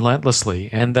told relentlessly,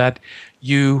 and that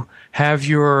you have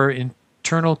your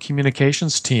internal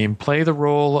communications team play the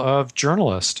role of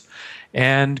journalist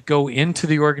and go into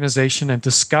the organization and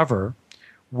discover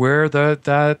where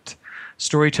that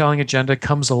storytelling agenda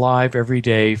comes alive every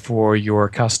day for your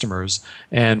customers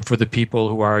and for the people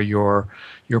who are your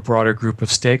broader group of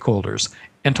stakeholders,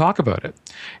 and talk about it.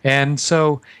 And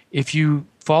so if you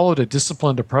followed a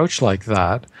disciplined approach like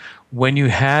that, when you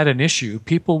had an issue,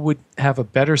 people would have a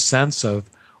better sense of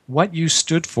what you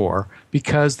stood for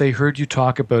because they heard you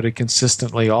talk about it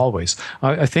consistently always.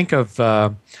 I think of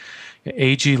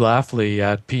A.G. Lafley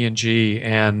at P&G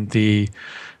and the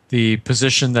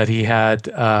position that he had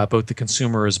about the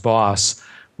consumer as boss,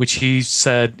 which he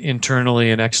said internally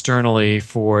and externally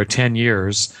for 10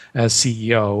 years as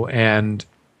CEO, and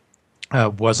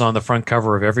was on the front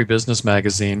cover of every business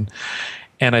magazine.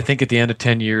 And I think at the end of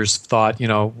 10 years thought,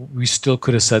 we still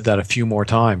could have said that a few more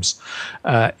times.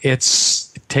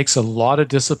 It takes a lot of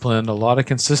discipline, a lot of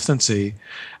consistency,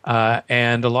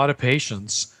 and a lot of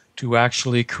patience to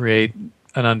actually create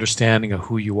an understanding of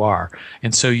who you are.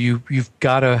 And so you've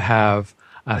got to have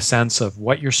a sense of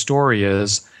what your story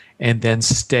is, and then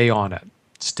stay on it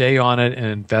and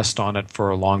invest on it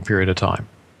for a long period of time.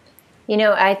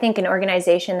 I think an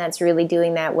organization that's really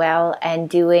doing that well and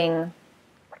doing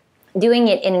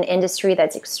it in an industry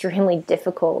that's extremely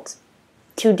difficult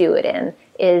to do it in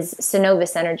is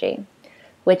Cenovus Energy,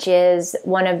 which is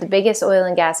one of the biggest oil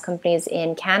and gas companies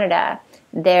in Canada.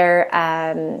 They're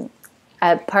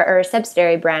a part or a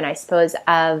subsidiary brand, I suppose,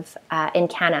 of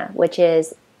Encana, which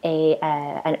is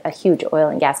a huge oil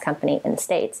and gas company in the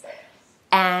States.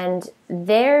 And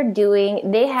oil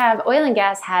and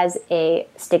gas has a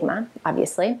stigma,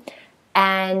 obviously,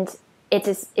 and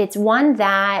it's one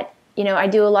that, I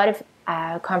do a lot of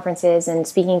conferences and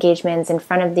speaking engagements in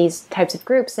front of these types of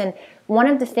groups, and one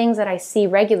of the things that I see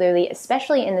regularly,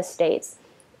 especially in the States,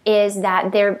 is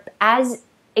that they're, as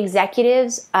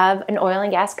executives of an oil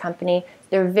and gas company,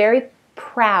 they're very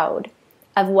proud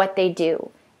of what they do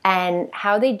and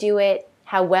how they do it,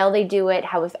 how well they do it,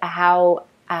 how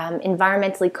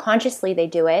environmentally consciously they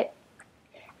do it.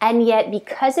 And yet,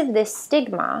 because of this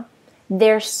stigma,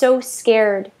 they're so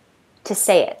scared to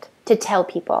say it, to tell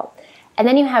people. And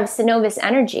then you have Cenovus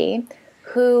Energy,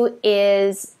 who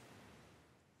is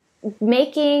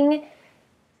leading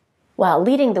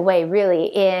the way really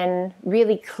in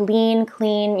really clean,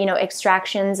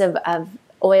 extractions of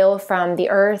oil from the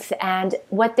earth. And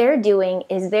what they're doing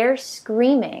is they're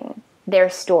screaming their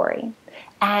story.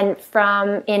 And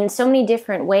in so many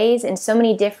different ways, in so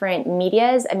many different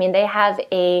medias. I mean, they have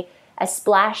a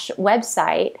splash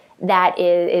website that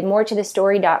is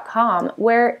moretothestory.com,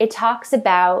 where it talks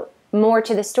about more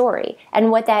to the story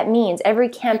and what that means. Every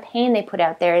campaign they put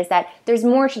out there is that there's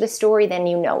more to the story than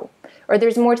you know, or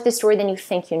there's more to the story than you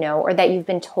think you know, or that you've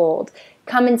been told.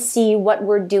 Come and see what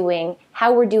we're doing,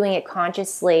 how we're doing it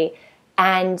consciously,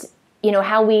 and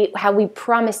how we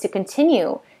promise to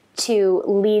continue to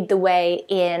lead the way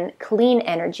in clean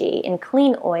energy, in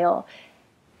clean oil.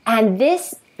 And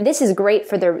this is great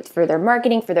for their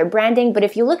marketing, for their branding. But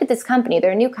if you look at this company,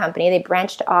 they're a new company. They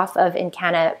branched off of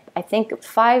Encana, I think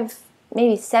 5,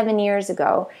 maybe 7 years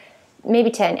ago,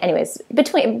 maybe 10. Anyways,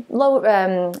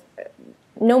 no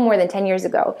more than 10 years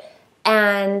ago.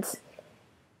 And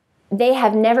they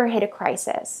have never hit a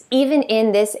crisis, even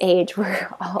in this age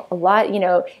where a lot,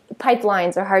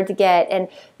 pipelines are hard to get, and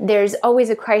there's always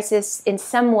a crisis in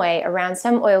some way around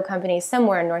some oil companies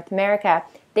somewhere in North America.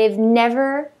 They've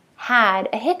never had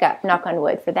a hiccup, knock on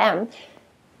wood for them.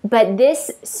 But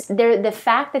the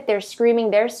fact that they're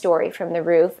screaming their story from the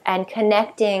roof and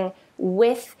connecting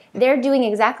with, they're doing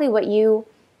exactly what you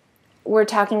were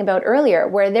talking about earlier,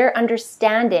 where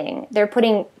they're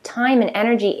putting time and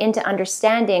energy into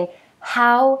understanding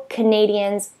how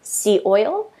Canadians see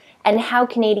oil and how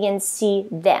Canadians see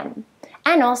them.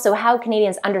 and also how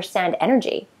Canadians understand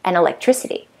energy and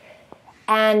electricity.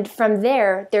 And from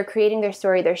there, they're creating their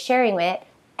story, they're sharing it,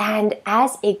 and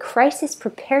as a crisis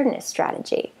preparedness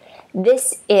strategy,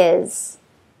 this is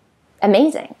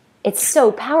amazing. It's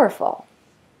so powerful.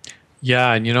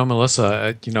 Yeah, and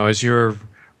Melissa, as you're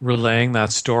relaying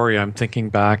that story, I'm thinking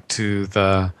back to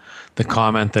the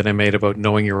comment that I made about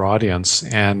knowing your audience.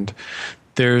 And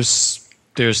there's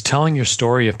telling your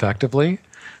story effectively,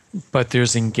 but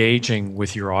there's engaging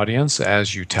with your audience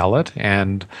as you tell it.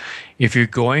 And if you're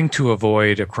going to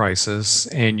avoid a crisis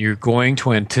and you're going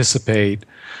to anticipate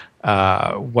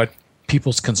what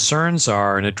people's concerns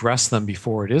are and address them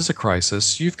before it is a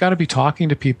crisis, you've got to be talking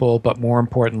to people, but more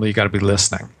importantly, you've got to be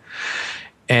listening.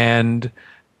 And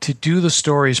to do the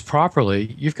stories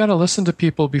properly, you've got to listen to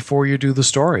people before you do the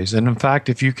stories. And in fact,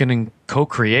 if you can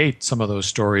co-create some of those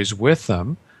stories with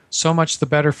them, so much the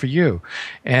better for you.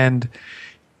 And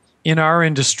in our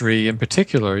industry in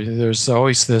particular, there's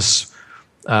always this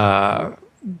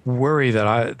worry that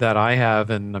I have,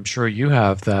 and I'm sure you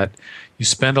have, that you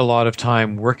spend a lot of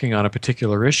time working on a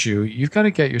particular issue. You've got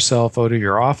to get yourself out of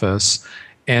your office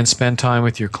and spend time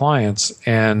with your clients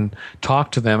and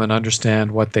talk to them and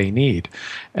understand what they need.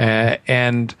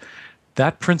 And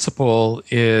that principle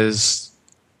is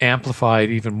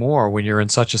amplified even more when you're in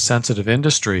such a sensitive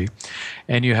industry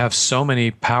and you have so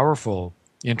many powerful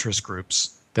interest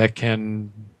groups that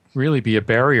can really be a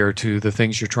barrier to the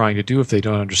things you're trying to do if they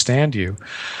don't understand you,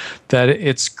 that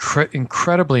it's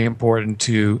incredibly important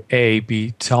to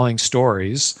be telling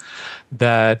stories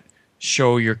that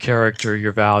show your character,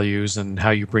 your values, and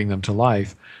how you bring them to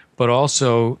life, but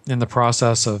also in the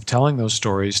process of telling those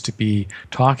stories to be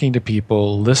talking to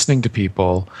people, listening to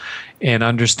people, and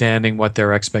understanding what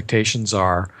their expectations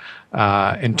are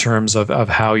in terms of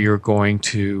how you're going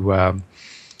to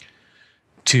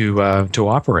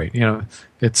operate.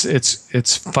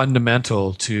 It's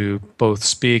fundamental to both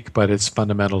speak, but it's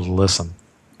fundamental to listen.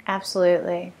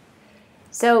 Absolutely.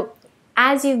 So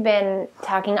as you've been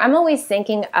talking, I'm always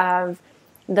thinking of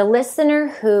the listener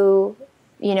who,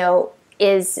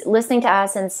 is listening to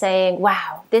us and saying,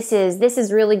 wow, this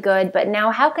is really good, but now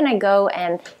how can I go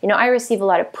and, I receive a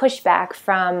lot of pushback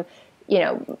from,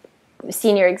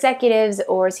 senior executives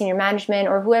or senior management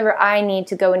or whoever I need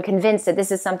to go and convince that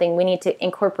this is something we need to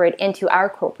incorporate into our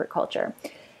corporate culture.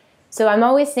 So I'm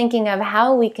always thinking of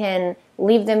how we can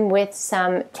leave them with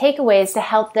some takeaways to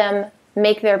help them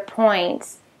make their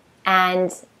points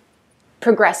and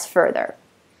progress further.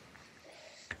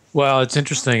 Well, it's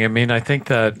interesting. I mean, I think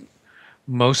that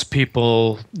most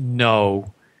people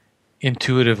know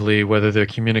intuitively whether their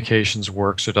communications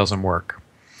works or doesn't work.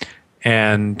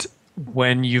 And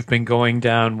when you've been going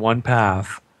down one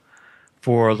path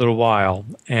for a little while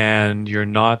and you're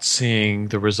not seeing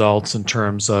the results in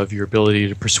terms of your ability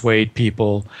to persuade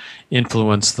people,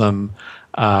 influence them,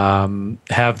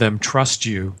 have them trust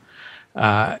you,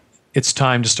 it's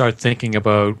time to start thinking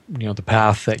about the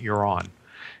path that you're on.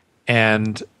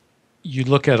 And you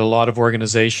look at a lot of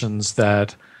organizations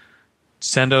that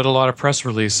send out a lot of press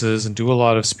releases and do a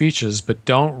lot of speeches, but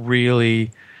don't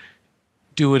really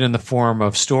do it in the form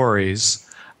of stories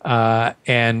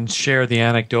and share the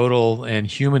anecdotal and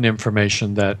human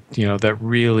information that that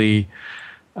really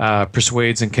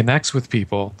persuades and connects with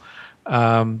people.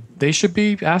 They should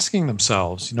be asking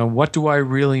themselves, what do I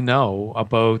really know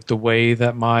about the way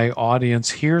that my audience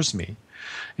hears me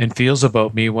and feels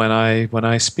about me when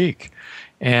I speak?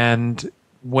 And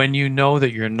when you know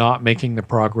that you're not making the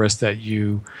progress that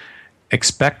you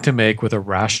expect to make with a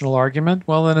rational argument,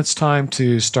 well, then it's time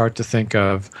to start to think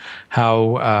of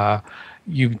how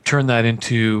you turn that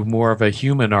into more of a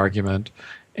human argument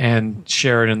and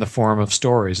share it in the form of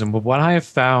stories. And what I have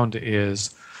found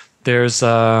is there's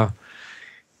no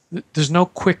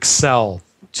quick sell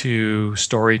to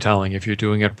storytelling if you're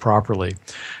doing it properly.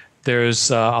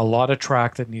 There's a lot of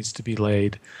track that needs to be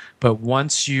laid. But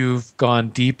once you've gone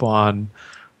deep on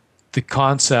the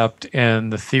concept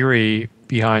and the theory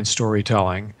behind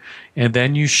storytelling, and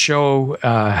then you show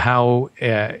how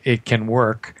it can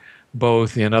work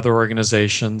both in other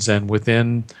organizations and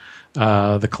within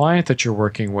the client that you're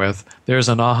working with, there's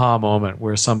an aha moment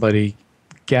where somebody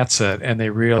gets it and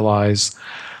they realize,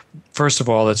 first of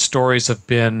all, that stories have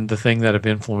been the thing that have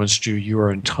influenced you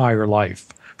your entire life.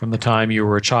 From the time you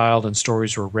were a child and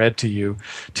stories were read to you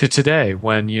to today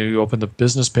when you open the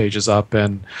business pages up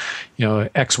and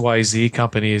XYZ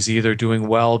company is either doing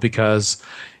well because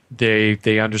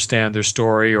they understand their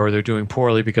story or they're doing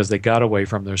poorly because they got away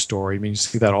from their story. I mean, you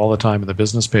see that all the time in the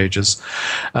business pages.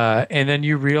 And then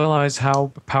you realize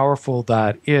how powerful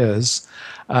that is.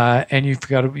 And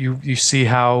you see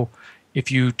how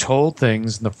if you told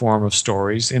things in the form of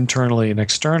stories internally and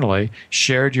externally,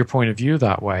 shared your point of view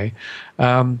that way,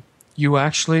 you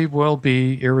actually will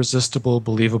be irresistible,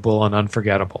 believable, and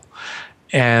unforgettable.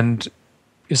 And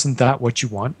isn't that what you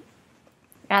want?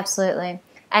 Absolutely.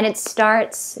 And it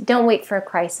starts, don't wait for a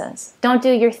crisis. Don't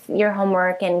do your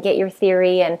homework and get your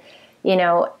theory and,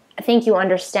 think you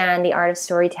understand the art of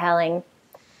storytelling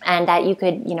and that you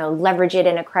could, leverage it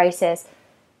in a crisis.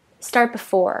 Start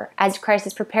before, as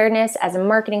crisis preparedness, as a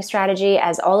marketing strategy,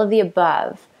 as all of the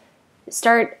above.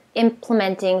 Start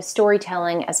implementing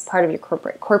storytelling as part of your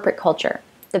corporate culture.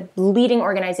 The leading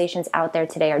organizations out there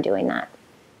today are doing that.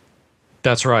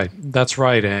 That's right. That's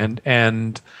right.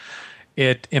 And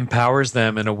it empowers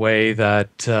them in a way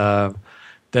that's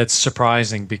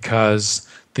surprising, because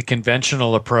the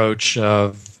conventional approach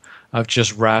of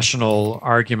just rational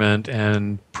argument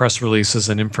and press releases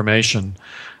and information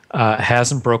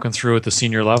hasn't broken through at the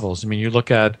senior levels. I mean, you look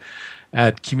at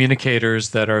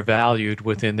communicators that are valued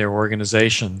within their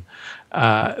organization.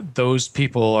 Those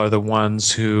people are the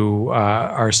ones who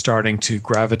are starting to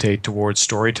gravitate towards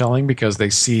storytelling, because they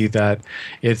see that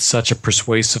it's such a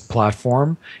persuasive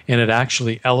platform, and it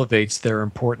actually elevates their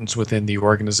importance within the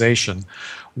organization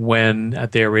when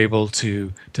they're able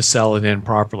to sell it in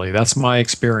properly. That's my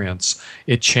experience.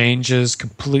 It changes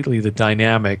completely the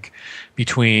dynamic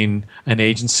between an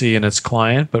agency and its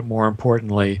client, but more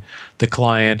importantly, the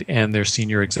client and their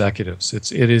senior executives.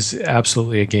 It is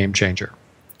absolutely a game changer.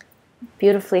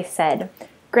 Beautifully said.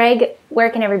 Greg, where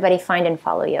can everybody find and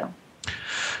follow you?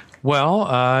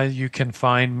 Well, you can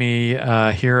find me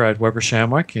here at Weber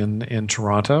Shandwick in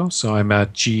Toronto. So I'm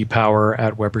at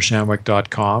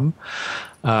gpower@webershandwick.com.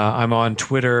 I'm on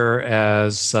Twitter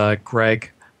as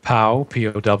Greg Pow,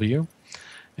 P-O-W.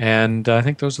 And I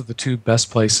think those are the two best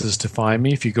places to find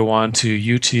me. If you go on to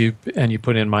YouTube and you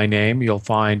put in my name, you'll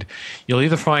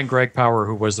either find Greg Power,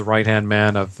 who was the right-hand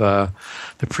man of the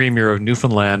Premier of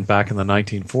Newfoundland back in the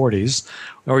 1940s,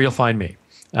 or you'll find me.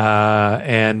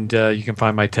 And you can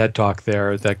find my TED Talk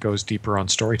there that goes deeper on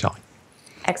storytelling.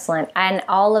 Excellent. And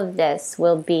all of this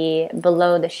will be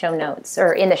below the show notes,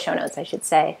 or in the show notes, I should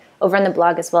say, over on the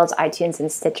blog as well as iTunes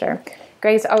and Stitcher.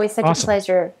 Greg, it's always such a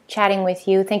pleasure chatting with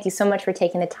you. Thank you so much for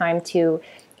taking the time to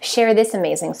share this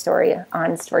amazing story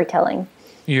on storytelling.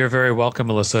 You're very welcome,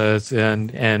 Melissa,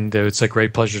 and it's a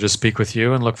great pleasure to speak with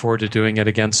you, and look forward to doing it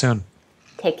again soon.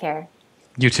 Take care.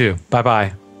 You too.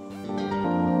 Bye-bye.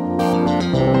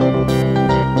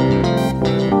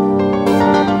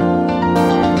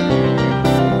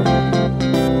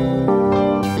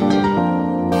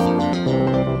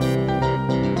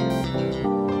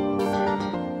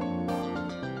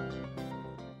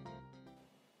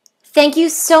 Thank you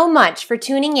so much for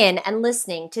tuning in and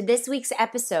listening to this week's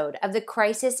episode of the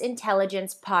Crisis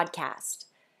Intelligence Podcast.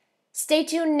 Stay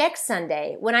tuned next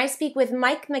Sunday when I speak with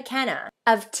Mike McKenna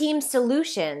of Team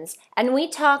Solutions, and we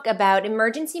talk about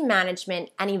emergency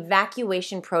management and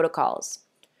evacuation protocols.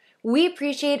 We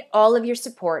appreciate all of your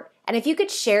support, and if you could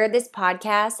share this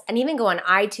podcast and even go on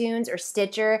iTunes or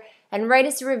Stitcher and write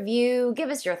us a review, give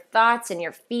us your thoughts and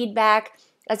your feedback,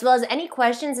 as well as any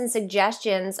questions and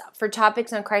suggestions for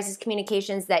topics on crisis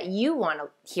communications that you want to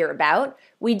hear about,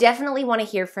 we definitely want to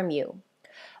hear from you.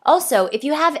 Also, if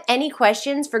you have any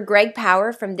questions for Greg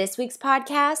Power from this week's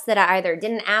podcast that I either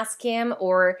didn't ask him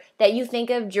or that you think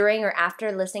of during or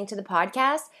after listening to the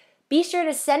podcast, be sure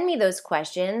to send me those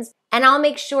questions, and I'll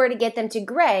make sure to get them to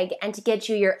Greg and to get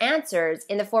you your answers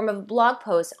in the form of a blog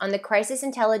post on the Crisis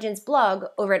Intelligence blog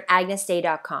over at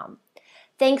agnesday.com.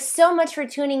 Thanks so much for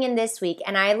tuning in this week,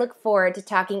 and I look forward to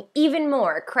talking even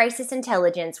more crisis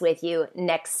intelligence with you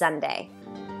next Sunday.